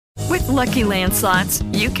Lucky Land Slots,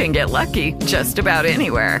 you can get lucky just about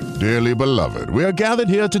anywhere. Dearly beloved, we are gathered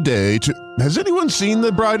here today to... Has anyone seen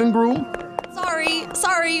the bride and groom?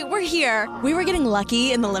 Sorry, we're here. We were getting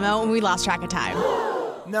lucky in the limo and we lost track of time.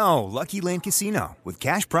 No, Lucky Land Casino, with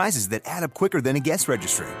cash prizes that add up quicker than a guest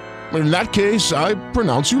registry. In that case, I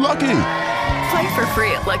pronounce you lucky. Play for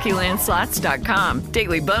free at LuckyLandSlots.com.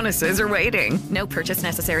 Daily bonuses are waiting. No purchase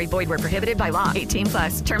necessary. Void where prohibited by law.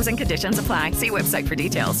 18+. Terms and conditions apply. See website for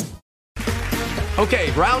details.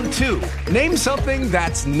 Okay, round two. Name something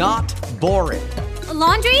that's not boring. A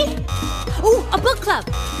laundry? Ooh, a book club.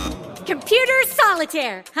 Computer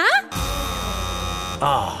solitaire, huh?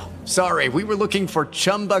 Ah, sorry. We were looking for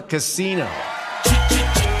Chumba Casino.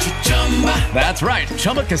 That's right.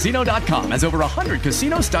 ChumbaCasino.com has over 100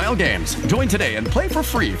 casino-style games. Join today and play for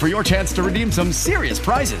free for your chance to redeem some serious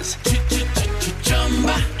prizes.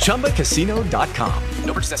 ChumbaCasino.com.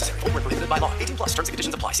 No purchase necessary. Void where prohibited by law. 18+. Terms and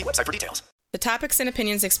conditions apply. See website for details. The topics and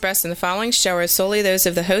opinions expressed in the following show are solely those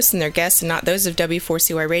of the hosts and their guests and not those of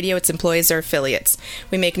W4CY Radio, its employees, or affiliates.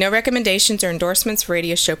 We make no recommendations or endorsements for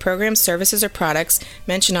radio show programs, services, or products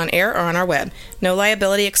mentioned on air or on our web. No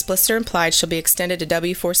liability, explicit or implied, shall be extended to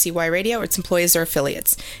W4CY Radio or its employees or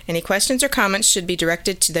affiliates. Any questions or comments should be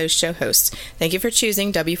directed to those show hosts. Thank you for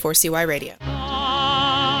choosing W4CY Radio.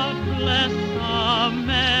 God bless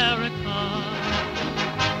America.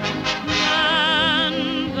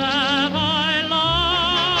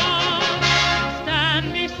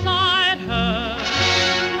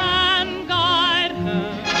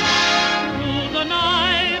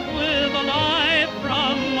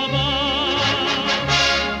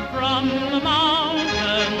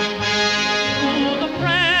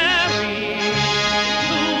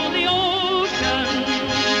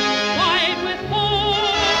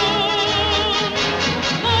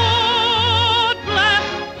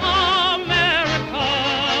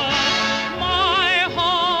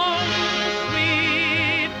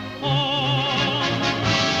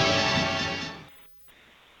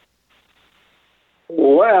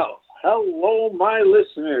 Well, hello, my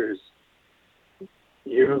listeners.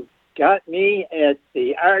 You got me at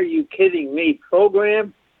the Are You Kidding Me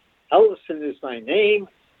program. Ellison is my name,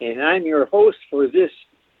 and I'm your host for this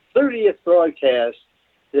 30th broadcast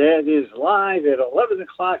that is live at 11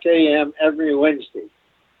 o'clock a.m. every Wednesday.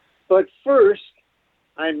 But first,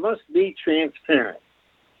 I must be transparent.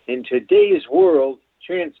 In today's world,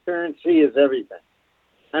 transparency is everything.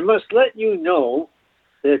 I must let you know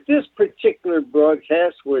that this particular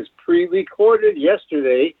broadcast was pre-recorded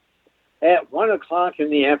yesterday at 1 o'clock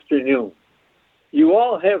in the afternoon. You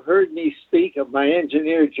all have heard me speak of my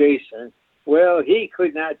engineer, Jason. Well, he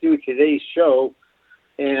could not do today's show,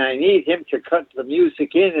 and I need him to cut the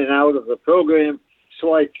music in and out of the program,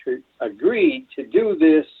 so I could agree to do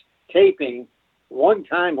this taping one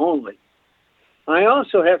time only. I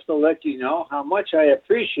also have to let you know how much I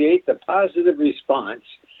appreciate the positive response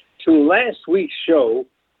to last week's show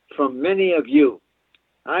from many of you.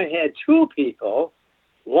 I had two people,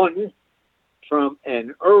 one from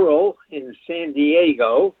an Earl in San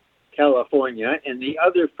Diego, California, and the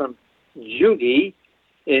other from Judy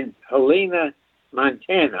in Helena,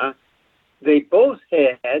 Montana. They both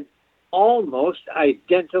had almost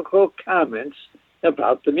identical comments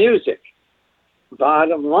about the music.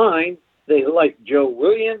 Bottom line, they liked Joe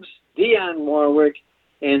Williams, Dionne Warwick,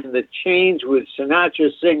 and the change with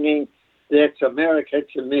Sinatra singing That's America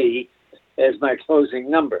to Me as my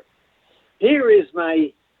closing number. Here is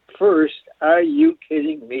my first Are You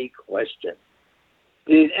Kidding Me question.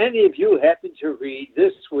 Did any of you happen to read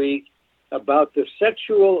this week about the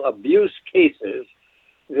sexual abuse cases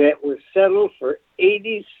that were settled for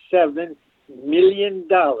 $87 million?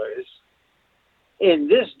 And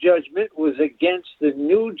this judgment was against the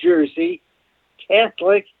New Jersey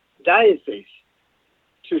Catholic Diocese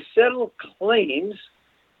to settle claims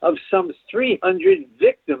of some 300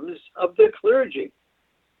 victims of the clergy.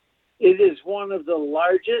 It is one of the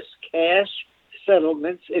largest cash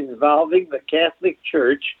settlements involving the Catholic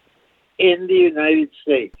Church in the United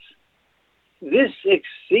States. This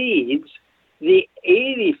exceeds the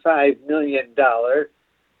 $85 million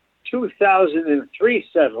 2003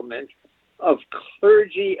 settlement of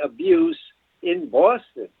clergy abuse in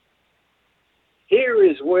Boston. Here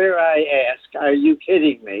is where I ask, are you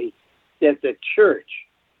kidding me, that the church,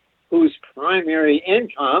 whose primary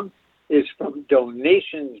income is from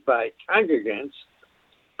donations by congregants,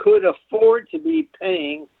 could afford to be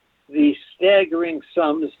paying these staggering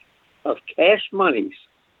sums of cash monies?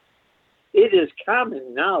 It is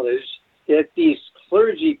common knowledge that these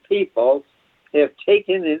clergy people have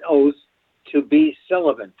taken an oath to be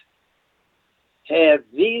celibate. Have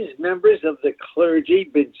these members of the clergy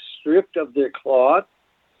been stripped of their cloth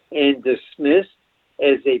and dismissed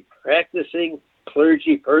as a practicing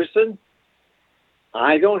clergy person?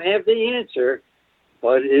 I don't have the answer,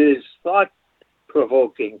 but it is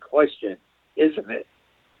thought-provoking question, isn't it?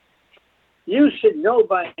 You should know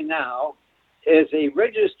by now, as a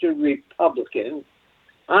registered Republican,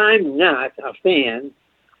 I'm not a fan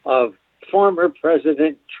of former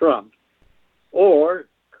President Trump or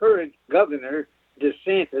current Governor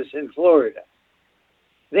DeSantis in Florida.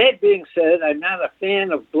 That being said, I'm not a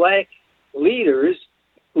fan of black leaders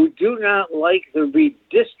who do not like the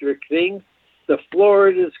redistricting the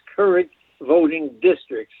Florida's current voting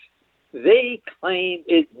districts. They claim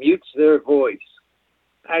it mutes their voice.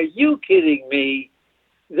 Are you kidding me?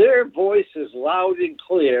 Their voice is loud and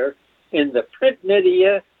clear in the print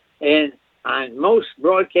media and on most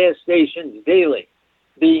broadcast stations daily,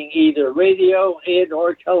 being either radio and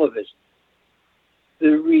or television.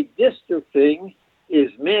 The redistricting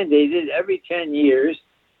is mandated every 10 years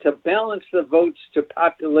to balance the votes to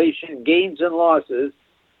population gains and losses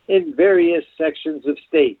in various sections of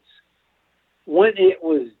states. When it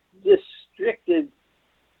was districted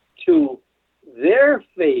to their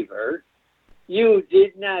favor, you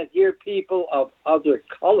did not hear people of other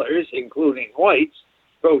colors, including whites,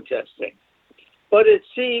 protesting. But it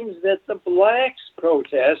seems that the blacks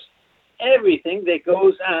protest everything that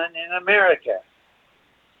goes on in America.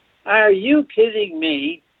 Are you kidding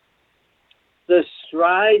me? The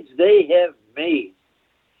strides they have made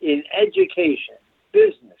in education,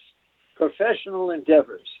 business, professional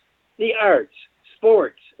endeavors, the arts,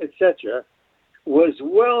 sports, etc., was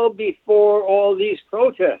well before all these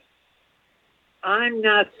protests. I'm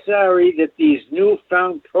not sorry that these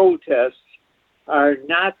newfound protests are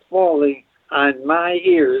not falling on my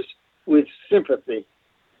ears with sympathy.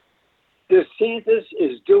 DeSantis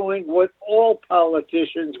is doing what all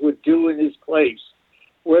politicians would do in his place,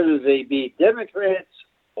 whether they be Democrats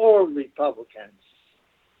or Republicans.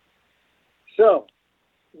 So,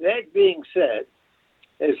 that being said,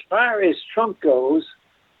 as far as Trump goes,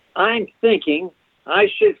 I'm thinking I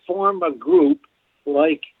should form a group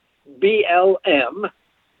like BLM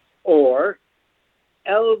or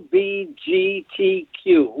LBGTQ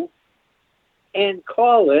and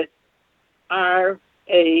call it RAT.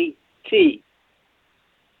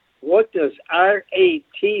 What does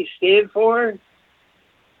RAT stand for?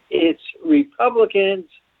 It's Republicans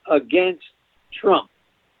Against Trump.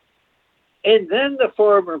 And then the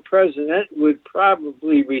former president would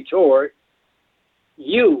probably retort,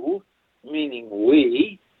 you, meaning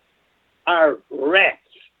we, are rats.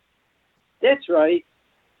 That's right.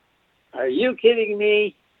 Are you kidding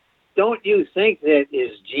me? Don't you think that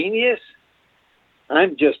is genius?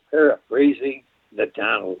 I'm just paraphrasing the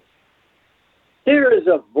Donald. Here is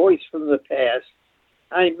a voice from the past.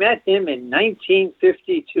 I met him in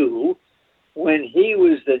 1952 when he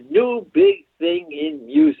was the new big thing in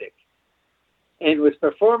music and was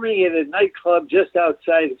performing at a nightclub just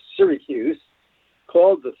outside of Syracuse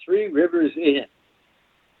called the Three Rivers Inn.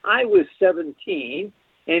 I was 17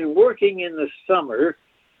 and working in the summer,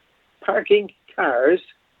 parking cars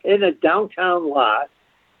in a downtown lot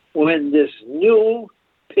when this new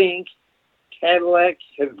pink Cadillac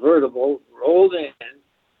convertible rolled in,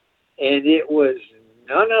 and it was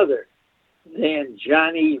none other than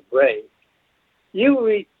Johnny Ray.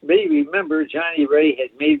 You may remember Johnny Ray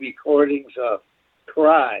had made recordings of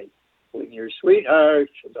Cry, When Your Sweetheart,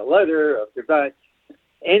 The Letter of Goodbye,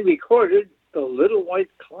 and recorded The Little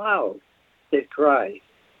White Cloud That Cried.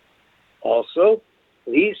 Also,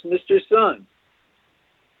 Please Mr. Sun,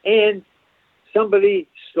 and Somebody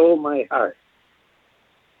Stole My Heart.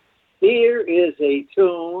 Here is a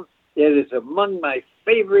tune that is among my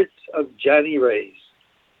favorites of Johnny Ray's.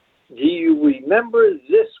 Do you remember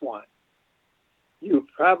this one? You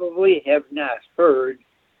probably have not heard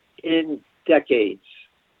in decades.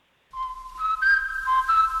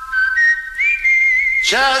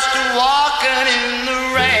 Just walking in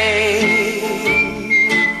the rain,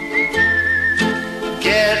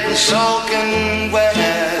 getting soaking wet,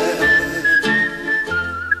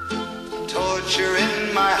 torture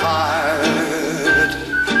in my heart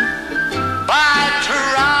by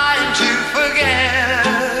trying to forget.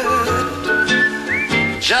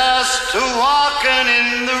 Just walking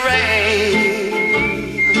in the rain,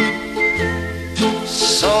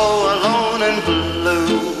 so alone and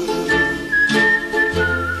blue,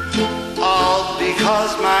 all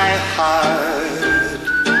because my heart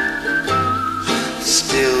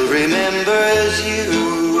still remembers you.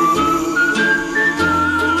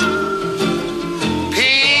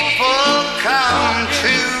 People come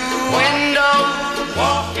to windows,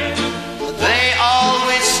 they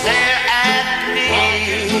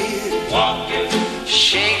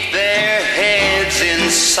shake their heads in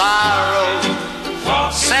sorrow,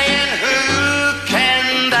 saying, who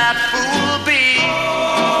can that fool be?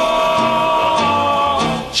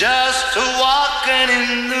 Just walking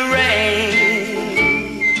in the rain,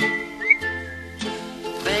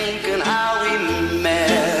 thinking how we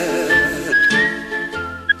met,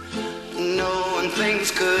 knowing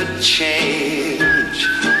things could change.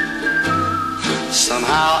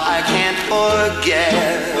 Somehow I can't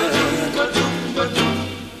forget.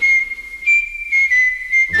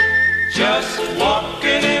 Just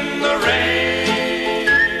walking in the rain,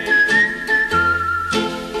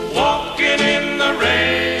 walking in the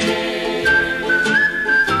rain,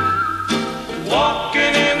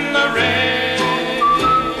 walking in the rain,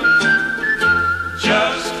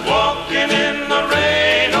 just walking in the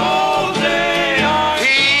rain all day.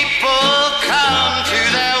 People come to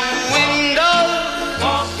their window,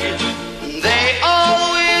 walking. They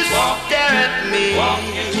always stare at me,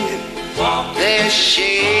 walking, walking. They're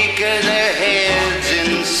shaking their heads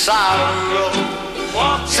in sorrow,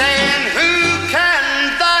 saying, who can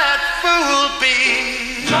that fool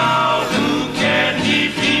be? Now who can he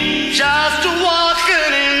be? Just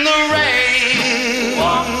walking in the rain,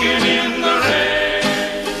 walking in the rain,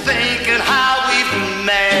 thinking how we've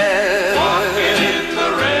met, walking in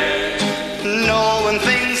the rain, knowing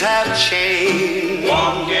things have changed,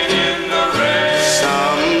 walking in the rain.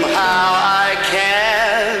 Somehow I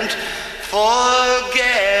can't forget.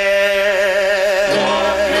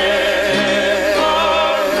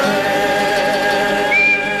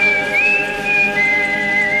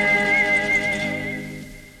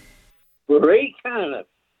 Ray Conniff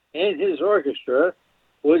and his orchestra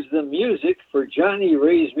was the music for Johnny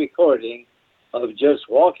Ray's recording of Just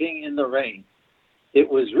Walking in the Rain. It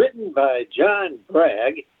was written by John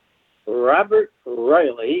Bragg, Robert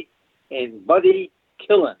Riley, and Buddy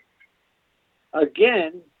Killen.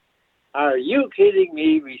 Again, Are You Kidding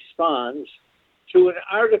Me responds to an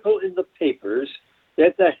article in the papers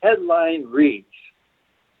that the headline reads,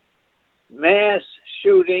 Mass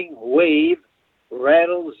Shooting Wave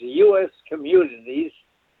Rattles U.S. Communities,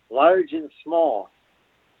 Large and Small.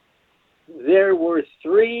 There were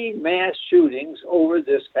 3 mass shootings over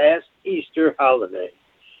this past Easter holiday.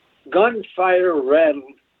 Gunfire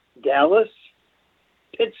rattled Dallas,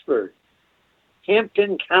 Pittsburgh,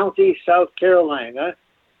 Hampton County, South Carolina,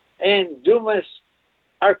 and Dumas,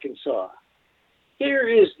 Arkansas. Here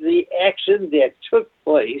is the action that took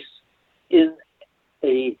place in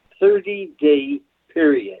a 30-day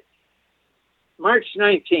period. March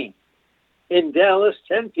 19th, in Dallas,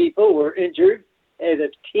 10 people were injured at a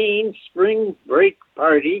teen spring break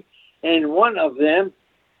party, and one of them,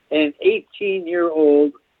 an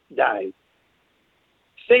 18-year-old, died.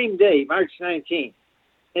 Same day, March 19th,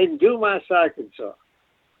 in Dumas, Arkansas,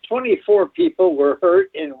 24 people were hurt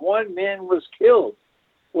and 1 man was killed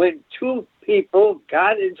when 2 people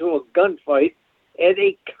got into a gunfight at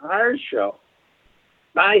a car show.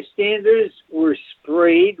 Bystanders were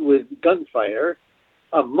sprayed with gunfire,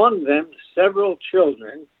 among them several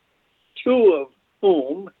children, 2 of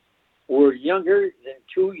whom were younger than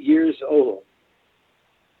 2 years old.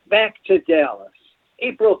 Back to Dallas,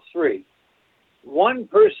 April 3. 1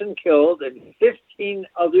 person killed and 15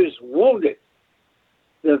 others wounded.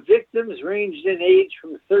 The victims ranged in age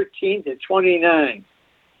from 13 to 29.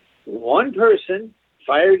 1 person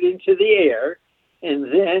fired into the air, and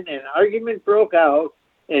then an argument broke out,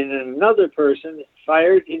 and another person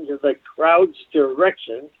fired into the crowd's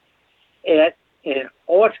direction at an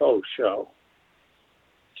auto show.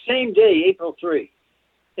 Same day, April 3,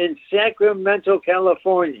 in Sacramento,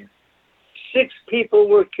 California, 6 people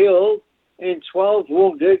were killed and 12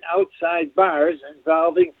 wounded outside bars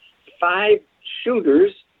involving 5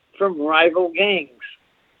 shooters from rival gangs.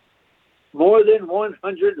 More than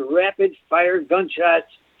 100 rapid-fire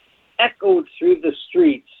gunshots echoed through the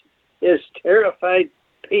streets as terrified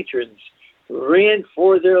patrons ran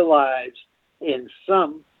for their lives, and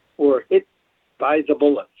some were hit by the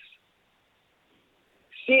bullets.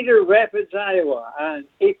 Cedar Rapids, Iowa, on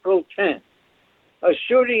April 10th, a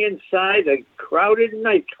shooting inside a crowded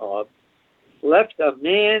nightclub left a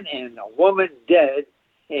man and a woman dead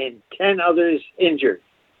and 10 others injured.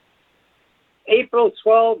 April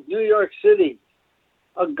 12th, New York City,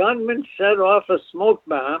 a gunman set off a smoke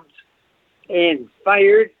bomb and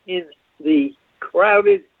fired in the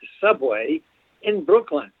crowded subway in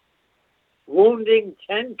Brooklyn, wounding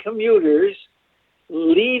 10 commuters,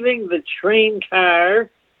 leaving the train car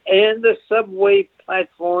and the subway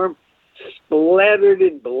platform splattered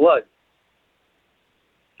in blood.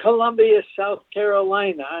 Columbia, South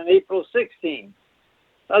Carolina, on April 16th,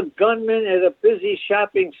 a gunman at a busy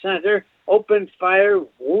shopping center opened fire,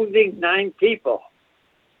 wounding 9 people.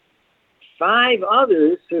 5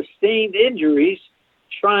 others sustained injuries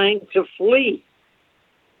trying to flee.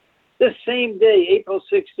 The same day, April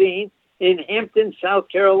 16, in Hampton, South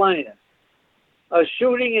Carolina, a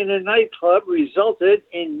shooting in a nightclub resulted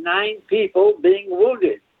in 9 people being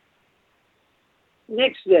wounded.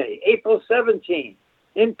 Next day, April 17,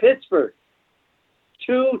 in Pittsburgh,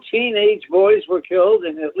 2 teenage boys were killed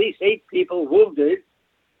and at least 8 people wounded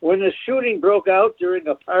when a shooting broke out during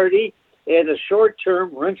a party at a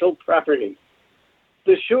short-term rental property.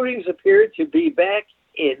 The shootings appeared to be back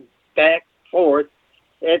forth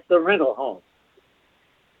at the rental home.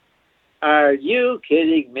 Are you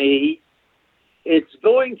kidding me? It's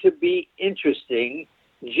going to be interesting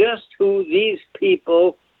just who these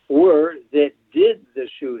people were that did the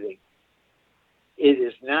shooting. It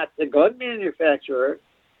is not the gun manufacturer.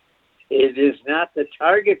 It is not the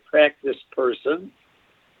target practice person.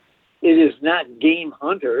 It is not game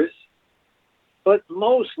hunters, but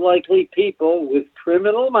most likely people with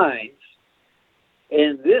criminal minds.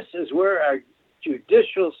 And this is where our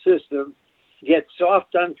judicial system gets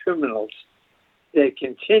soft on criminals that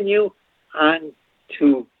continue on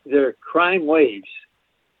to their crime waves.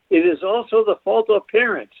 It is also the fault of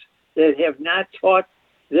parents that have not taught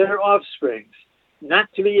their offsprings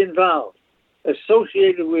not to be involved,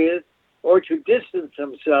 associated with, or to distance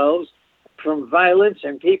themselves from violence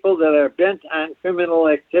and people that are bent on criminal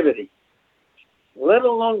activity, let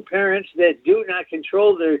alone parents that do not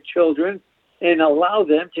control their children and allow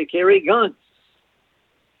them to carry guns.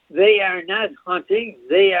 They are not hunting.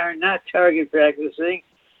 They are not target practicing.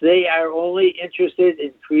 They are only interested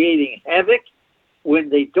in creating havoc when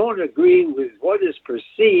they don't agree with what is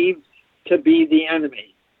perceived to be the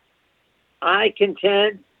enemy. I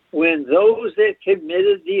contend when those that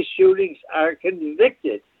committed these shootings are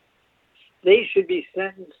convicted, they should be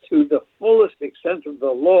sentenced to the fullest extent of the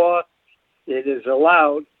law that is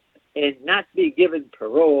allowed and not be given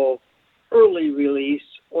parole, early release,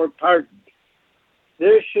 or pardon.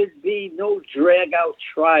 There should be no drag-out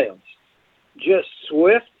trials, just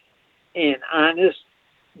swift and honest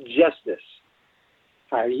justice.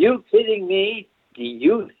 Are you kidding me? Do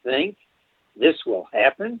you think this will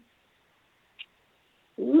happen?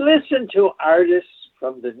 Listen to artists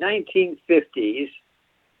from the 1950s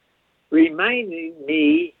reminding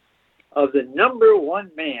me of the number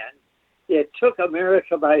one man that took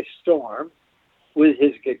America by storm with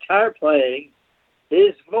his guitar playing,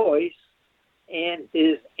 his voice, and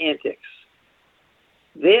his antics.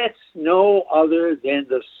 That's no other than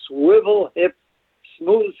the swivel hip,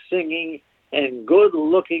 smooth singing, and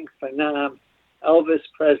good-looking phenom Elvis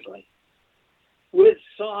Presley, with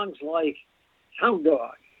songs like Hound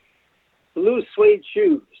Dog, Blue Suede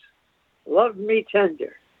Shoes, Love Me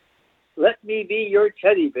Tender, Let Me Be Your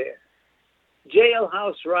Teddy Bear,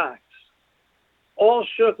 Jailhouse Rocks, All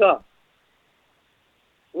Shook Up.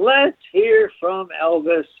 Let's hear from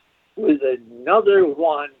Elvis with another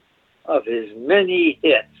one of his many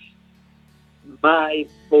hits, My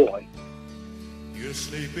Boy. You're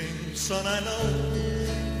sleeping, son, I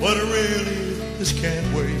know, but really this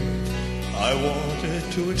can't wait. I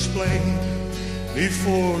wanted to explain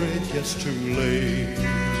before it gets too late.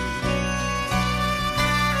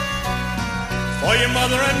 For your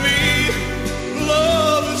mother and me,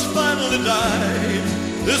 love has finally died.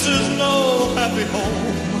 This is no happy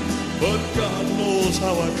home, but God knows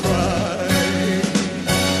how I tried.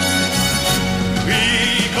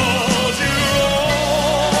 Because you're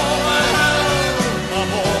all I have, my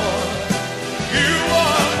boy. You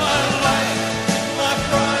are my life, my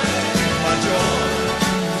pride, my joy.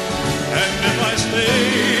 And if I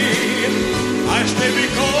stay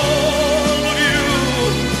because of you,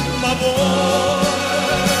 my boy.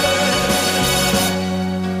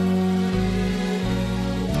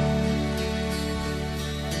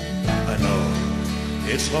 I know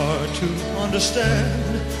it's hard to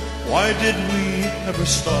understand. Why did we ever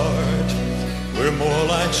start? We're more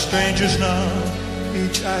like strangers now,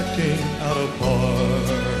 each acting out a part.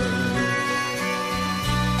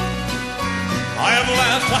 I have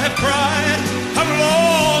laughed, I have cried, I've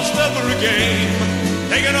lost every game,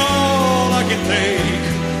 taken all I can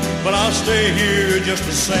take, but I'll stay here just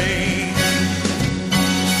the same.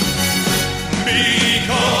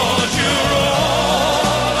 Because you're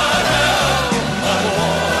all I have, my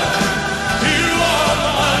boy. You are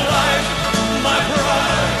my life, my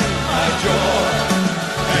pride, my joy.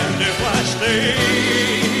 And if I stay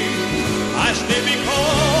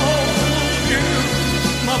because of you,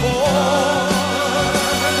 my boy.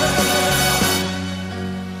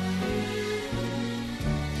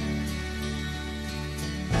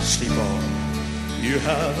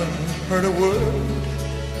 haven't heard a word.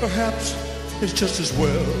 Perhaps it's just as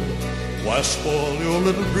well. Why spoil your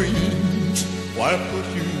little dreams? Why put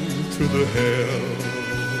you through the hell?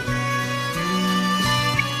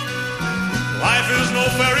 Life is no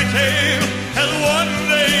fairy tale, and one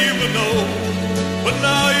day you will know. But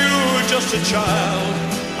now you're just a child.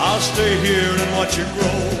 I'll stay here and watch you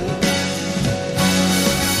grow.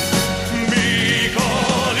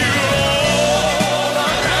 Because you're all I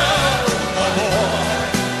have, my boy.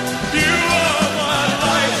 You are my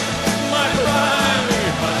life, my pride,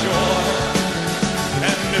 my joy.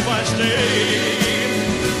 And if I stay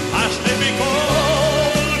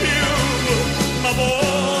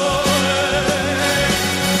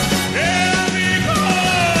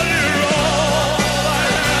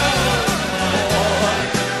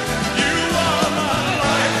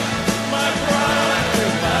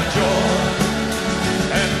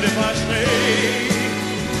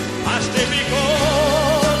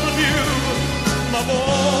because of you, my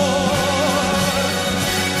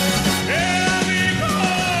boy.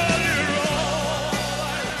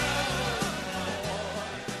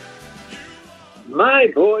 My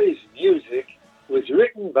Boy's Music was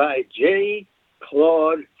written by J.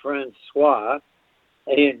 Claude Francois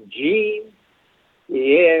and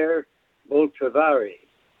Jean-Pierre Boltravari,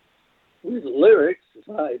 with lyrics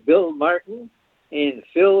by Bill Martin and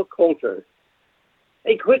Phil Coulter.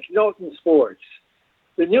 A quick note in sports.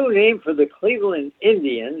 The new name for the Cleveland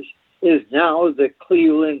Indians is now the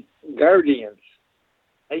Cleveland Guardians.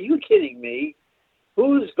 Are you kidding me?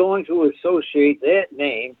 Who's going to associate that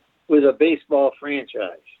name with a baseball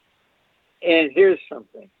franchise? And here's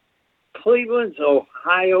something. Cleveland's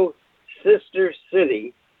Ohio sister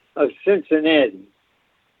city of Cincinnati,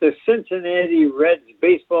 the Cincinnati Reds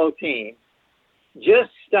baseball team,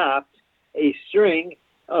 just stopped a string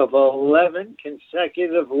of 11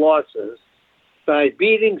 consecutive losses by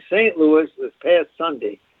beating St. Louis this past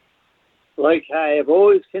Sunday. Like I have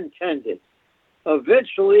always contended,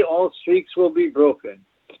 eventually all streaks will be broken,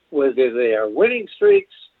 whether they are winning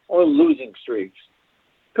streaks or losing streaks.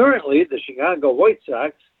 Currently, the Chicago White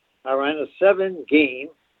Sox are on a 7-game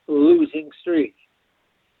losing streak.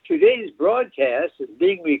 Today's broadcast is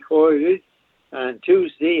being recorded on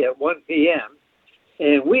Tuesday at 1 p.m.,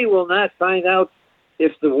 and we will not find out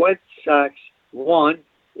if the White Sox won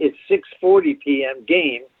its 6:40 p.m.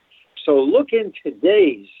 game, so look in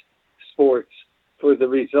today's sports for the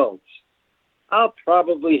results. I'll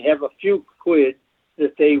probably have a few quid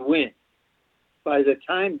that they win. By the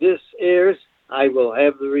time this airs, I will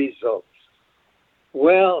have the results.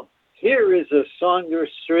 Well, here is a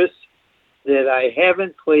songstress that I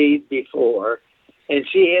haven't played before, and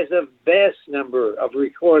she has a vast number of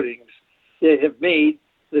recordings that have made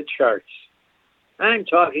the charts. I'm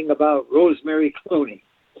talking about Rosemary Clooney.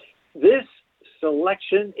 This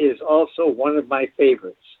selection is also one of my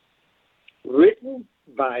favorites. Written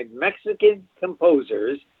by Mexican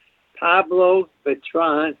composers Pablo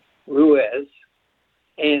Beltrán Ruiz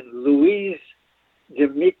and Luis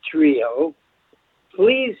Demetrio,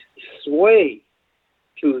 please sway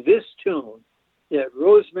to this tune that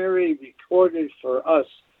Rosemary recorded for us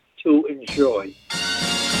to enjoy.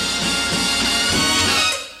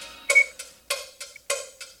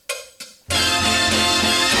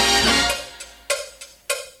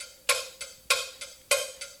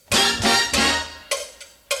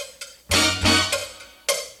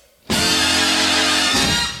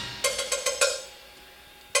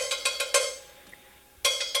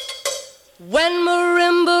 When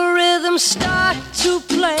marimba rhythms start to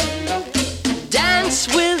play, dance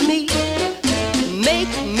with me, make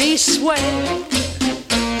me sway.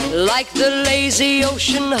 Like the lazy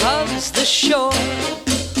ocean hugs the shore,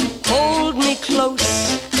 hold me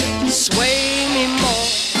close, sway me more.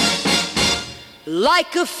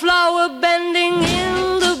 Like a flower bending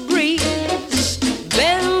in the breeze,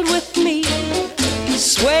 bend with me,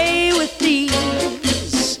 sway with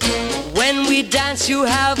ease. When we dance you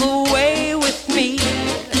have a way with me,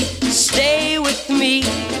 stay with me,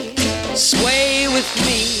 sway with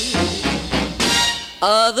me.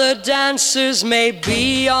 Other dancers may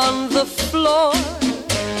be on the floor,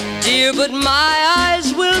 dear, but my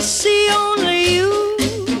eyes will see only you.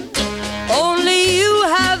 Only you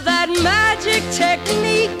have that magic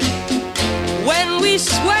technique. When we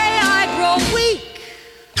sway, I grow weak.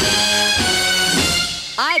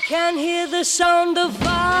 I can hear the sound of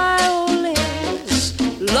violins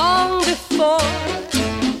long before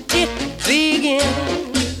it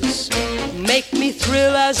begins. Make me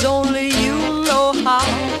thrill as only you know how.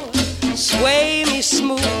 Sway me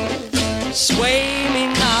smooth, sway me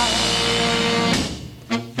now.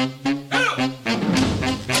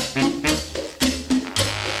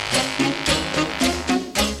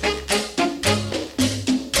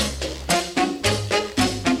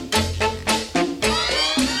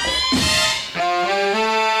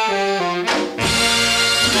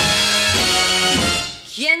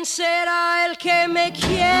 será el que me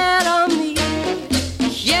quiera a mí?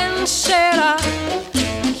 ¿Quién será?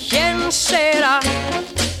 ¿Quién será?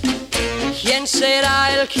 ¿Quién será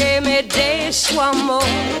el que me dé su amor?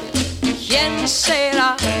 ¿Quién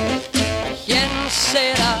será? ¿Quién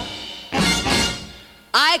será?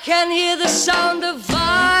 I can hear the sound of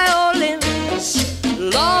violins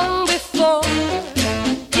long before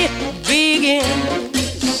it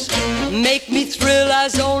begins. Make me thrill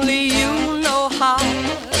as only you know how.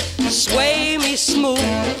 Sway me smooth,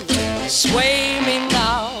 sway me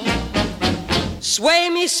now. Sway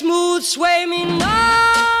me smooth, sway me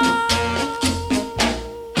now.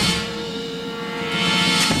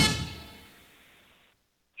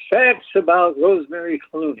 Facts about Rosemary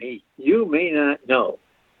Clooney you may not know.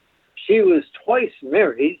 She was twice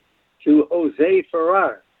married to Jose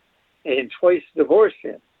Ferrer and twice divorced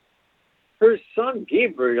him. Her son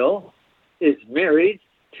Gabriel is married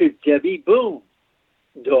to Debbie Boone,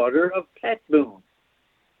 daughter of Pat Boone.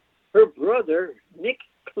 Her brother Nick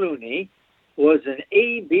Clooney was an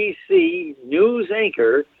ABC news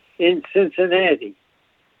anchor in Cincinnati.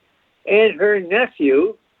 And her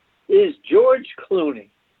nephew is George Clooney,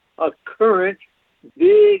 a current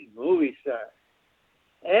big movie star.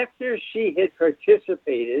 After she had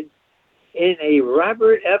participated in a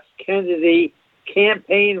Robert F. Kennedy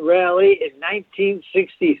campaign rally in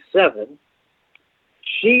 1967,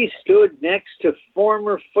 she stood next to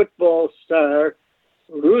former football star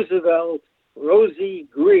Roosevelt Rosie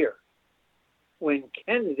Greer when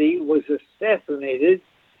Kennedy was assassinated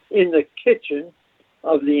in the kitchen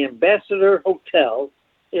of the Ambassador Hotel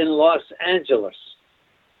in Los Angeles.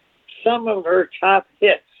 Some of her top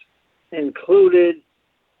hits included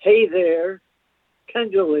Hey There,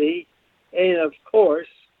 Tenderly, and of course,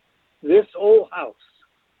 This Old House.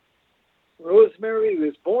 Rosemary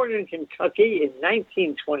was born in Kentucky in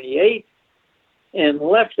 1928 and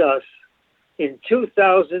left us in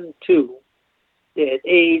 2002 at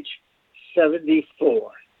age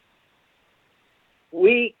 74.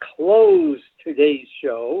 We close today's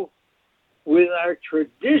show with our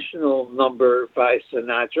traditional number by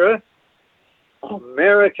Sinatra,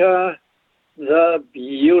 America the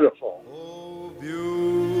Beautiful. Oh,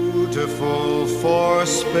 beautiful for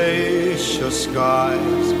spacious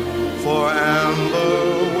skies, for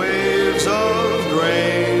amber waves of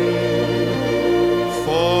grain,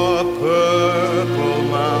 for purple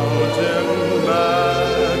mountain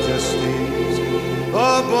majesties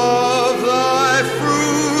above thy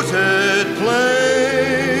fruited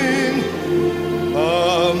plain.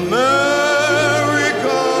 America,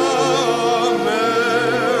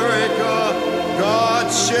 America, God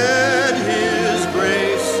share